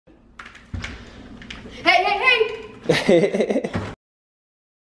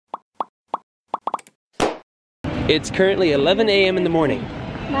It's currently 11 a.m. in the morning.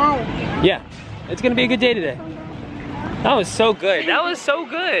 Wow. Yeah, it's gonna be a good day today. That was so good. That was so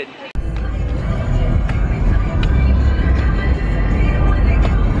good.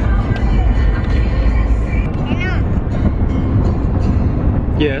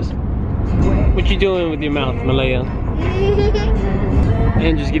 Yes. What you doing with your mouth, Malaya?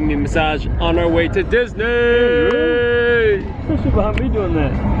 And just giving me a massage on our way to Disney. What's behind me doing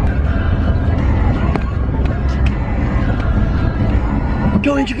that?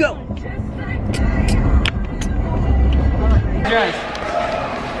 Go, Andrew, go! Close your eyes.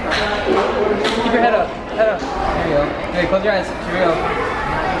 Keep your head up. Head up. There you go. Hey, close your eyes. Here we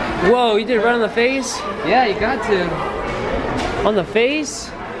go. Whoa, you did it right on the face? Yeah, you got to. On the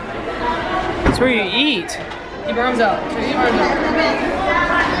face? That's where you eat. Keep your arms out. Keep your arms out.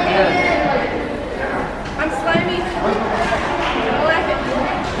 I'm slimy. I like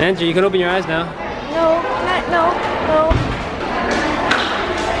it. Andrew, you can open your eyes now. No.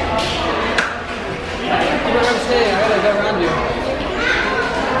 Keep your arms steady. I gotta go around you.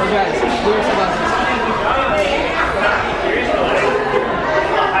 Close your eyes. Put your sunglasses.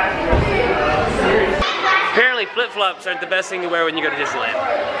 Apparently flip-flops aren't the best thing to wear when you go to Disneyland.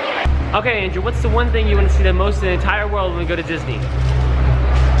 Okay, Andrew, what's the one thing you want to see the most in the entire world when we go to Disney?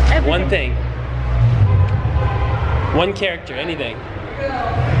 Everything. One thing. One character, anything.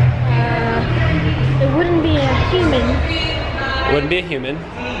 It wouldn't be a human. It wouldn't be a human.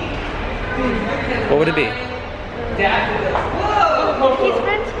 What would it be? His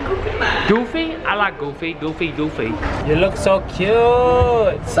friends, Goofy? I like Goofy. Goofy. You look so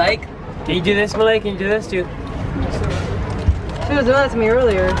cute. Psych. Can you do this, Malay? Can you do this, dude? She was doing that to me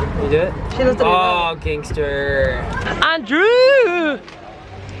earlier. You do it? She looked at me. Oh, gangster. Andrew!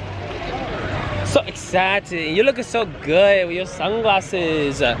 So excited. You're looking so good with your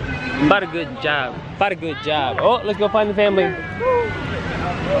sunglasses. About a good job. About a good job. Oh, let's go find the family.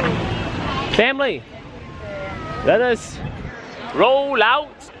 Family, let us roll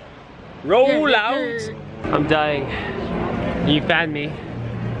out. Roll out. I'm dying. You found me.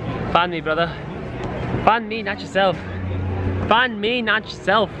 Find me, brother. Find me, not yourself. Find me, not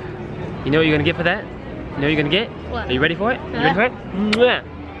yourself. You know what you're gonna get for that? You know what you're gonna get? What? Are you ready for it? You ready for it? Mwah.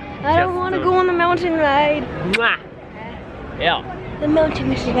 I don't want to go on the mountain ride. Mwah. Yeah. The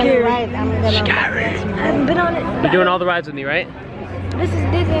mountain is scary. I haven't been on it. You're doing all the rides with me, right? This is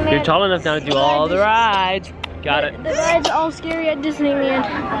Disneyland. You're tall enough now to do all the rides. Got it. The rides are all scary at Disneyland.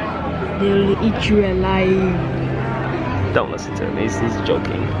 They'll eat you alive. Don't listen to him. He's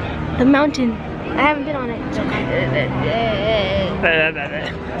joking. The mountain. I haven't been on it.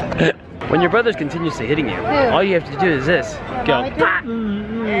 When your brother's continuously hitting you, all you have to do is this. Go.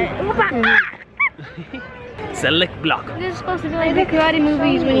 It's a lick block. This is supposed to be like the karate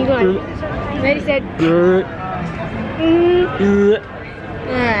movies when you go like, ready, set.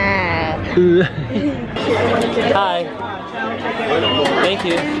 Hi. Thank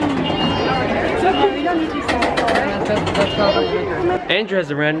you. Andrew has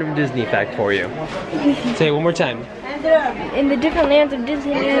a random Disney fact for you. Say it one more time. In the different lands of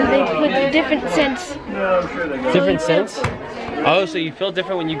Disneyland, they put different scents. Different scents? Oh, so you feel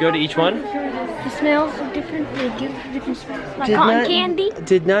different when you go to each one? The smells are different. They give different smells. Like cotton candy.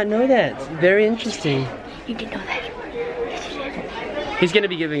 Did not know that. Very interesting. You didn't know that. He's gonna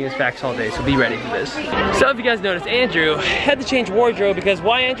be giving his facts all day, so be ready for this. So if you guys noticed, Andrew had to change wardrobe because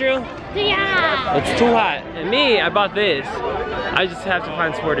why, Andrew? Yeah. It's too hot. And me, I bought this. I just have to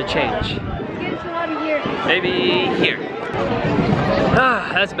find somewhere to change. Get us out of here. Maybe here. Ah,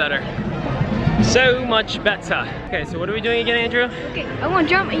 that's better. So much better. Okay, so what are we doing again, Andrew? Okay, I want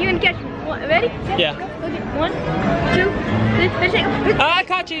to jump and you're gonna catch me. Ready? Set, Yeah. Go. Okay, 1, 2, 3, Ah, I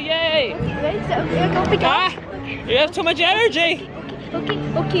caught you, yay! Okay, ready? So, go pick Ah, up. you have too much energy.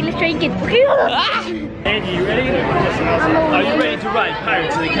 Okay, let's try again. Okay. Ah! Andy, you ready? Are you ready to ride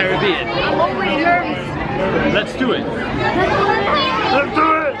Pirates of the Caribbean? I'm always nervous. Let's do it. Let's do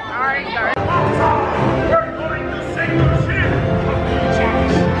it. Alright. We're going to sink the ship!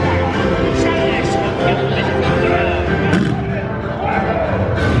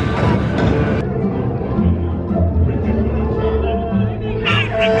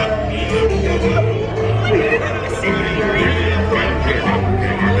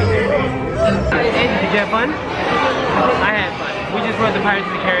 Did you have fun? I had fun. We just rode the Pirates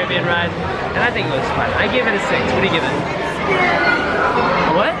of the Caribbean ride, and I think it was fun. I give it a 6. What do you give it?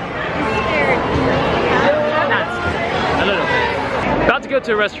 A what? Not scared. A little bit. About to go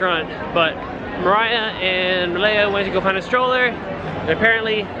to a restaurant, but Mariah and Malaya went to go find a stroller, and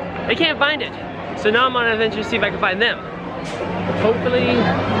apparently they can't find it. So now I'm on an adventure to see if I can find them. Hopefully,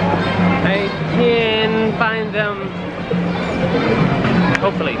 I can find them.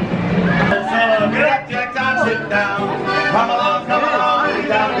 Hopefully. Get up, Jack, time, sit down. Come along, lay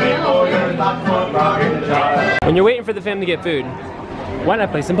down before you're not for rocking child. When you're waiting for the fam to get food, why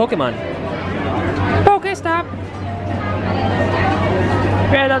not play some Pokemon? Pokestop.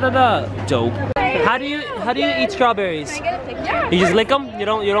 Dope. How do you eat strawberries? You just lick them? You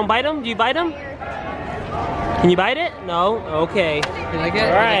don't bite them? Do you bite them? Can you bite it? No? Okay. You like it?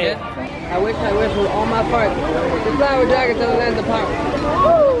 All right. I wish with all my parts. The flower dragon doesn't land the power.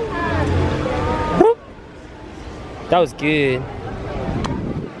 That was good.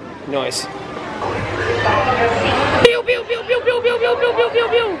 Nice. Pew pew pew pew pew pew pew pew pew pew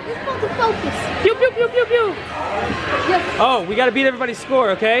pew. Focus. Pew pew pew pew pew. Oh, we gotta beat everybody's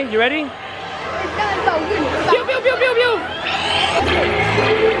score, okay? You ready? Pew pew pew pew pew.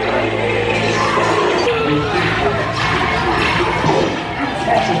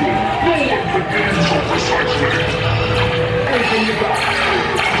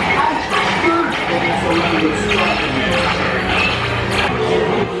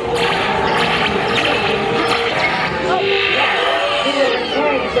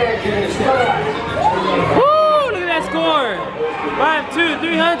 Woo! Look at that score! 5,200,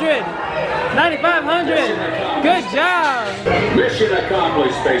 300, 9,500. Good job! Mission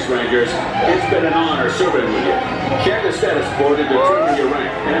accomplished, Space Rangers. It's been an honor serving with you. Check the status board to determine your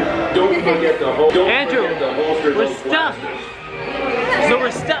rank. And don't forget to holster we're those stuck. blasters. So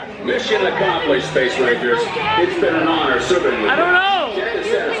we're stuck. Mission accomplished, Space Rangers. It's been an honor serving with you. I don't know. Check the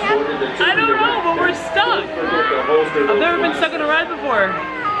status board to determine I don't your know, rank. but we're stuck. Don't forget to holster I've those never been stuck on a ride before.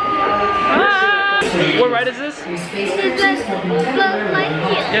 Ah! What ride is this? This is Buzz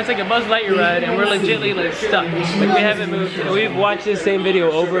Lightyear. Yeah, it's like a Buzz Lightyear ride, and we're legitimately like stuck. Like we haven't moved. And we've watched this same video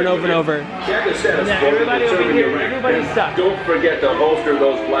over and over and over. Check the status Yeah, board to everybody over determine here, your rank. everybody's And stuck. don't forget to holster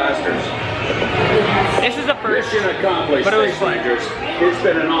those blasters. This is the first. Mission accomplished, But it was Space fun. Rangers. It's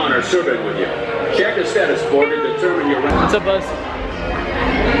been an honor serving with you. Check the status board to determine your rank. What's up, Buzz?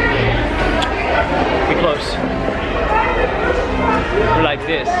 Be close. We're like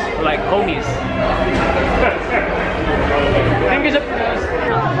this. We're like homies. Fingers up.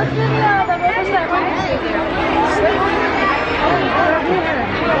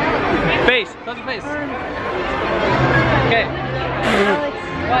 Face. Close your face. Okay.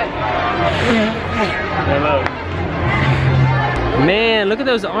 Hello. Man, look at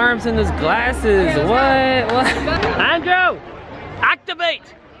those arms and those glasses. What? Andrew! Activate!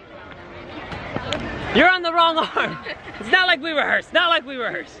 You're on the wrong arm. It's not like we rehearsed. Not like we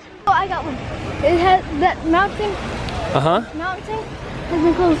rehearsed. Oh, I got one. It has that mountain. Uh-huh. Mountain has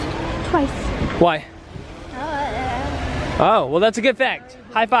been closed twice. Why? Oh, well that's a good fact.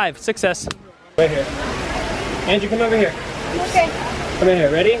 High five. Success. Right here. Andrew, come over here. Okay. Come in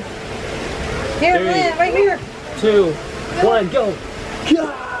here. Ready? Here, 3, man, right here. 2, 1, go.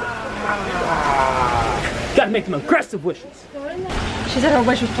 Gotta make them aggressive wishes. She said her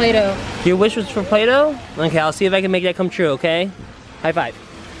wish was Play-Doh. Your wish was for Play-Doh? Okay, I'll see if I can make that come true, okay? High five.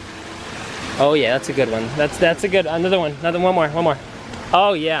 Oh yeah, that's a good one. That's a good, another one. One more.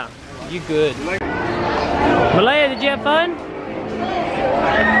 Oh yeah, you good. Malaya, did you have fun?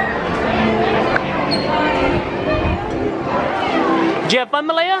 Did you have fun,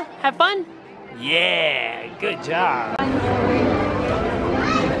 Malaya? Have fun? Yeah, good job. Ring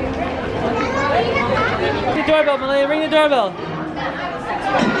the doorbell, Malaya, ring the doorbell.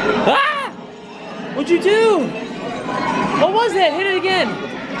 Ah! What'd you do? What was that? Hit it again.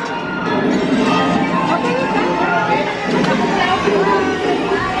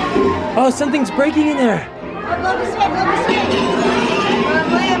 Oh, something's breaking in there.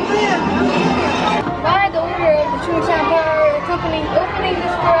 By the order of the True Time Power Company, opening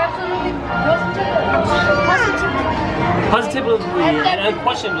this door absolutely Positively and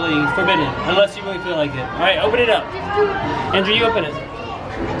unquestionably forbidden, unless you really feel like it. All right, open it up. Andrew, you open it.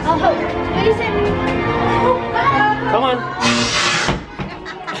 I'll hope. What do you say? Come on.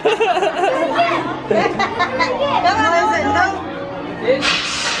 It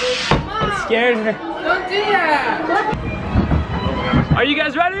scared her. Don't do that. Are you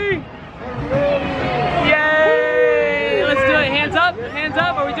guys ready? Yay! Let's do it. Hands up. Hands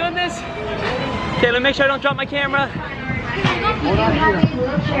up. Are we doing this? Okay, let me make sure I don't drop my camera. We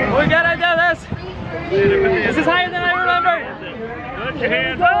gotta do this. This is higher than I remember. Put your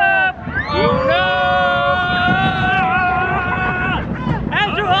hands up. Oh no!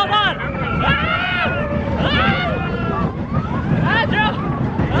 Andrew, hold on. Andrew!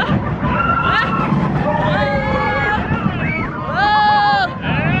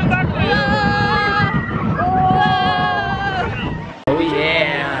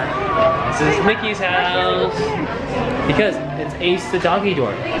 Mickey's house. Because it's Ace the doggy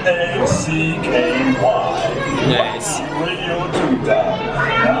door. A-C-K-Y. Nice. Radio 2.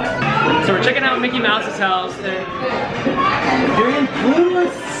 So we're checking out Mickey Mouse's house and you're in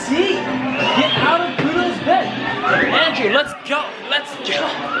Pluto's seat. Get out of Pluto's bed. Andrew, let's go. Let's go.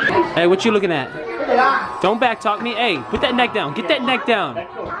 Hey, what you looking at? Don't back talk me. Hey, put that neck down. Get that neck down.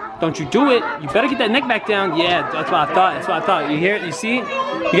 Don't you do it. You better get that neck back down. Yeah, that's what I thought. That's what I thought. You hear it? You see it?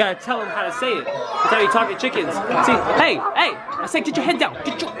 You gotta tell them how to say it. That's how you talk to chickens. See, hey, I said get your head down.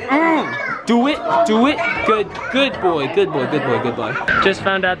 Get your, do it. Good boy. Just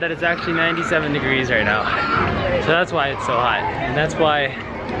found out that it's actually 97 degrees right now. So that's why it's so hot. And that's why,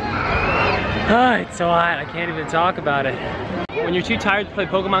 it's so hot. I can't even talk about it. When you're too tired to play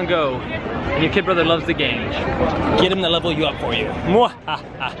Pokemon Go, and your kid brother loves the game, get him to level you up for you.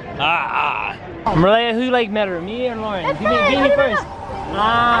 Malaya, who like better, me or Lauren? Give me first.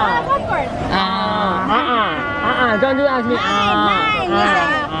 Don't do that to me.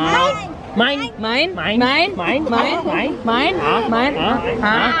 Mine.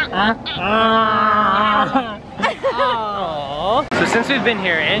 So since we've been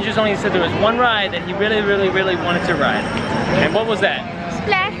here, Andrew's only said there was one ride that he really wanted to ride. And what was that?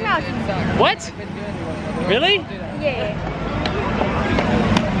 Splash Mountain. What? Really? Yeah.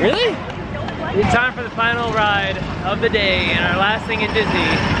 Really? It's time for the final ride of the day, and our last thing at Disney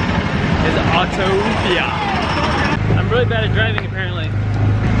is Autopia. I'm really bad at driving apparently.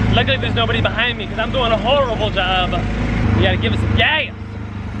 Luckily there's nobody behind me because I'm doing a horrible job. You gotta give us some gas.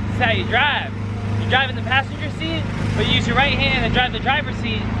 That's how you drive. You drive in the passenger seat, but you use your right hand and drive the driver's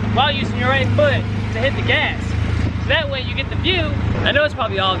seat while using your right foot to hit the gas. So that way you get the view. I know it's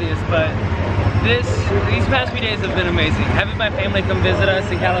probably obvious, but these past few days have been amazing. Having my family come visit us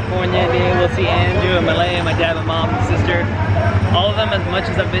in California, being able to see Andrew and Malaya, my dad, my mom, and sister, all of them as much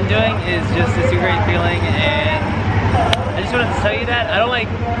as I've been doing is just a great feeling, and I just wanted to tell you that. I don't like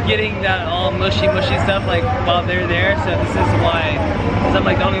getting that all mushy stuff like while they're there, so this is why, because I'm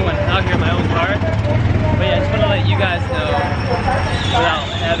like the only one out here in my own car. But yeah, I just want to let you guys know without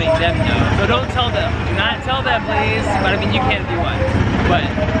having them know. So don't tell them. Do not tell them, please. But I mean, you can if you want. But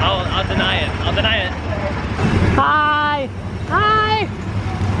I'll deny it. I'll deny it. Hi! Hi!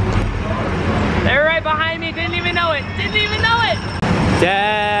 They're right behind me. Didn't even know it. Didn't even know it!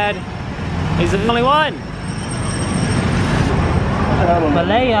 Dad! He's the only one.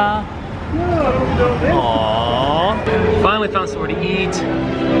 Malaya. Aww. Finally found somewhere to eat.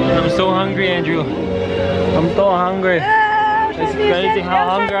 I'm so hungry, Andrew. I'm so hungry. It's crazy how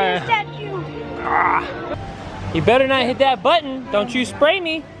hungry I am. You better not hit that button. Don't you spray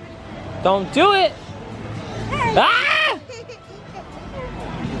me. Don't do it. Ah!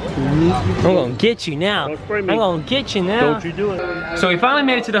 I'm gonna get you now. I'm gonna get you now. Don't you do it. So we finally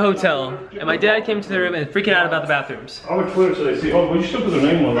made it to the hotel, and my dad came to the room and freaking out about the bathrooms. How much footage should I see? Oh, well, you still put their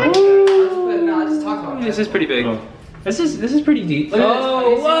name on that. No, just talk about This is pretty big. Oh. This is pretty deep. Look at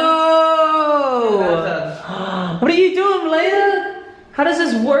this. Whoa! What are you doing, Malaya? How does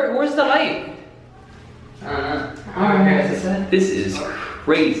this work? Where's the light? This is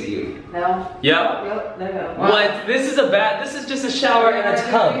crazy. No? Yep. Yep, no. What? This is a this is just a shower and a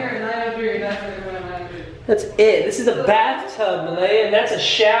tub. That's it. This is a bathtub, Malaya, and that's a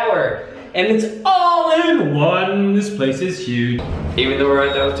shower. And it's all in one. This place is huge. Even though we're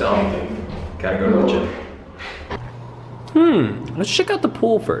at the hotel, gotta go to the gym. Let's check out the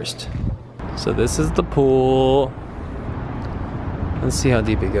pool first. So this is the pool. Let's see how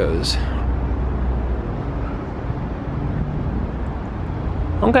deep it goes.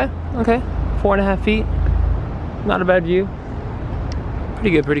 Okay. 4.5 feet. Not a bad view.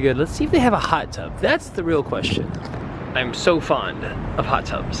 Pretty good. Let's see if they have a hot tub. That's the real question. I'm so fond of hot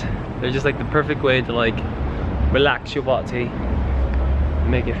tubs. They're just like the perfect way to like relax your body,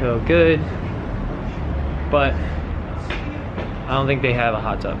 make it feel good. But I don't think they have a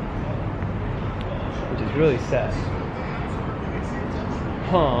hot tub, which is really sad.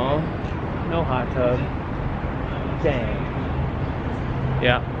 Huh? No hot tub. Dang.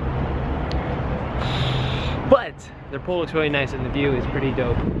 Yeah. But their pool looks really nice and the view is pretty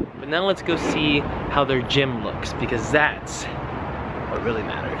dope. But now let's go see how their gym looks, because that's what really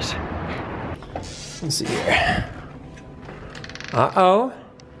matters. Let's see here. Uh-oh.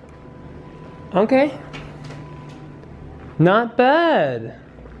 Okay. Not bad.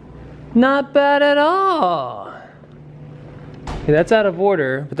 Not bad at all. Okay, that's out of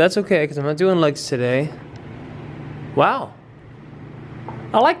order, but that's okay because I'm not doing legs today. Wow.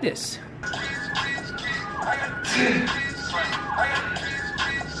 I like this.